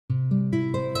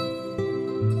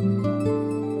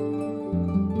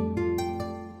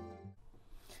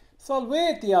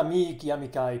Salvete amici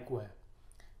amicaeque.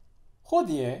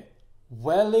 Hodie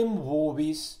velem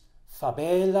vobis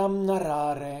fabelam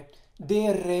narrare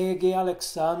de rege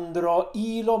Alexandro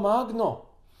ilo magno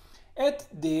et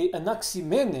de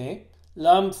Anaximene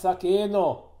Lampsaceno.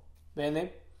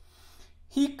 Bene,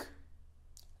 hic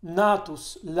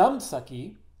natus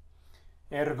Lampsaci,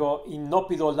 ergo in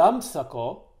nopido Lampsaco,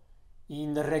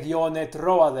 in regione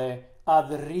Troade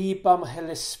ad ripam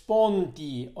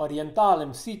Hellesponti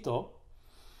orientalem sito,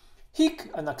 hic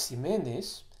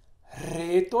Anaximenes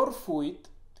retor fuit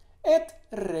et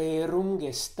rerum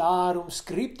gestarum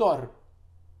scriptor.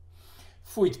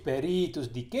 Fuit peritus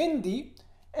dicendi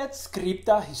et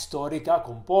scripta historica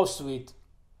composuit.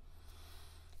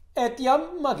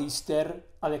 Etiam magister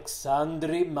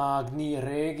Alexandri Magni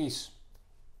regis.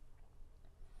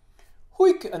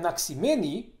 Huic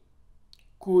Anaximeni,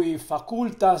 cui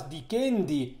facultas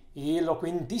dicendi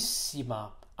eloquentissima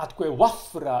atque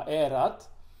vafra erat,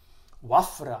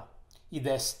 vafra id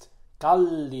est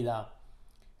callida,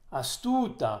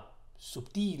 astuta,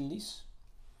 subtilis,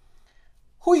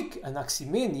 huic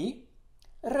Anaximeni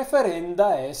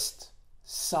referenda est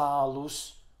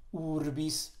salus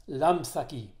urbis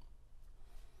Lampsaci.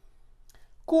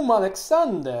 Cum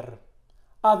Alexander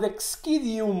ad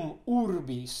excidium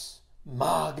urbis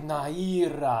magna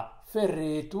ira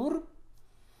ferretur,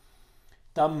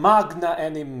 tam magna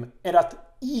enim erat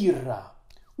ira,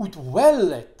 ut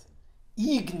vellet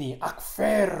igni ac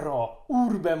ferro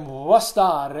urbem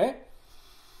vastare,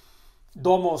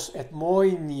 domos et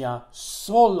moenia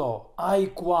solo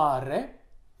aequare,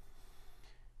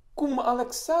 cum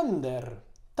Alexander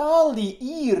tali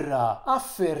ira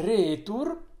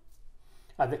afferretur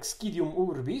ad excidium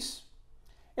urbis,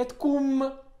 et cum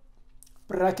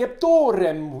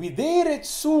praeceptorem videret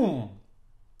sum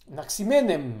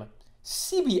Anaximenem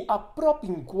sibi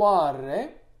appropinquare,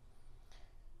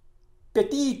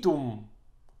 petitum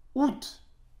ut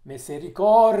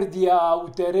misericordia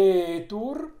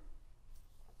uteretur,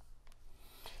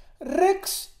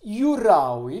 rex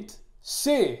iuravit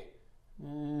se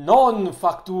non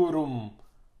facturum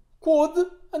quod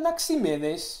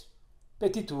Anaximenes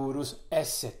petiturus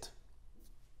esset.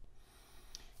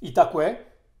 Itaque,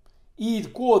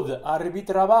 id quod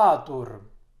arbitravatur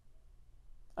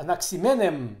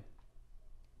Anaximenem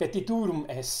petiturum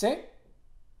esse,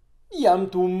 iam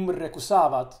tum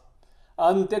recusavat,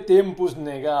 ante tempus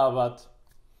negavat.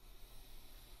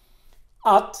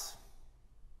 At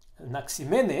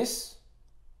Anaximenes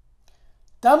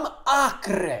tam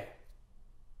acre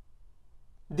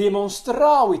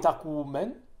demonstravit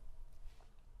acumen,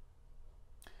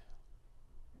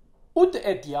 ut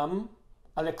etiam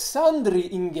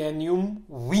Alexandri ingenium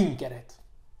vinceret.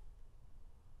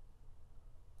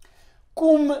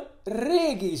 Cum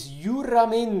regis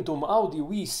juramentum audi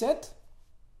viset,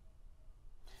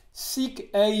 sic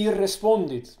ei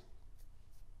respondit: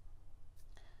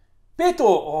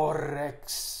 peto o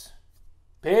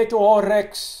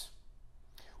rex,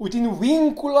 ut in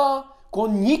vincula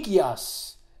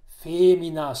conicias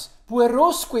feminas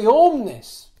puerosque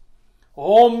omnes,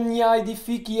 omnia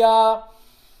edificia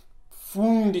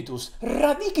funditus,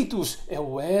 radicitus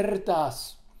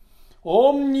euertas,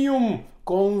 omnium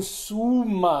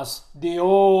consumas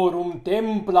deorum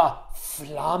templa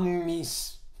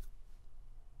flammis.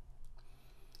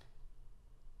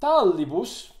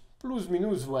 Talibus plus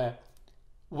minusve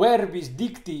verbis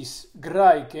dictis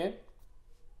Graece,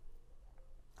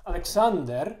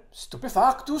 Alexander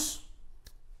stupefactus,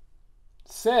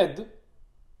 sed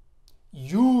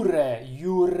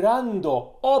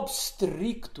jurando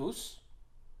obstrictus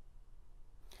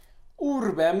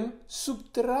urbem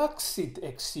subtraxit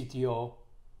exitio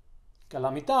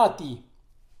calamitati,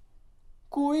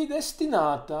 cui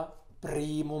destinata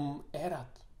primum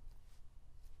erat.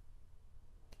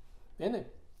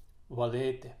 Bene,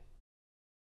 valete.